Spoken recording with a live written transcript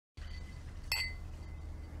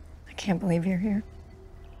I can't believe you're here.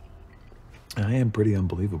 I am pretty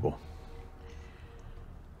unbelievable.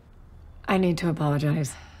 I need to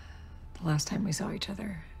apologize. The last time we saw each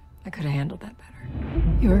other, I could have handled that better.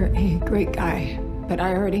 You're a great guy, but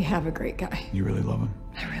I already have a great guy. You really love him?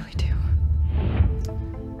 I really do.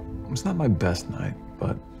 It's not my best night,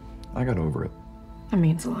 but I got over it. It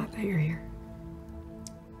means a lot that you're here.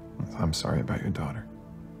 I'm sorry about your daughter.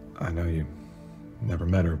 I know you never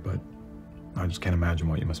met her, but I just can't imagine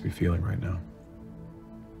what you must be feeling right now.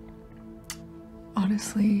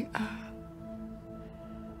 Honestly,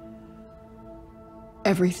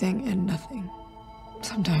 everything and nothing.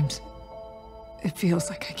 Sometimes it feels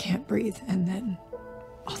like I can't breathe, and then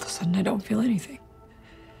all of a sudden I don't feel anything.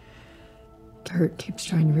 Kurt keeps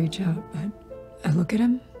trying to reach out, but I look at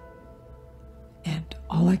him, and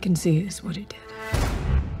all I can see is what he did.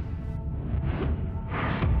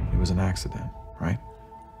 It was an accident, right?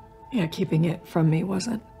 Yeah, keeping it from me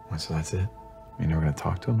wasn't. So that's it? You're never gonna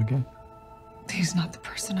talk to him again? He's not the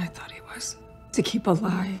person I thought he was. To keep a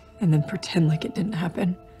lie and then pretend like it didn't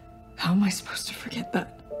happen. How am I supposed to forget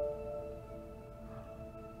that?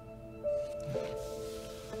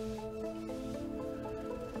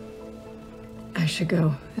 I should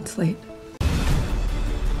go. It's late.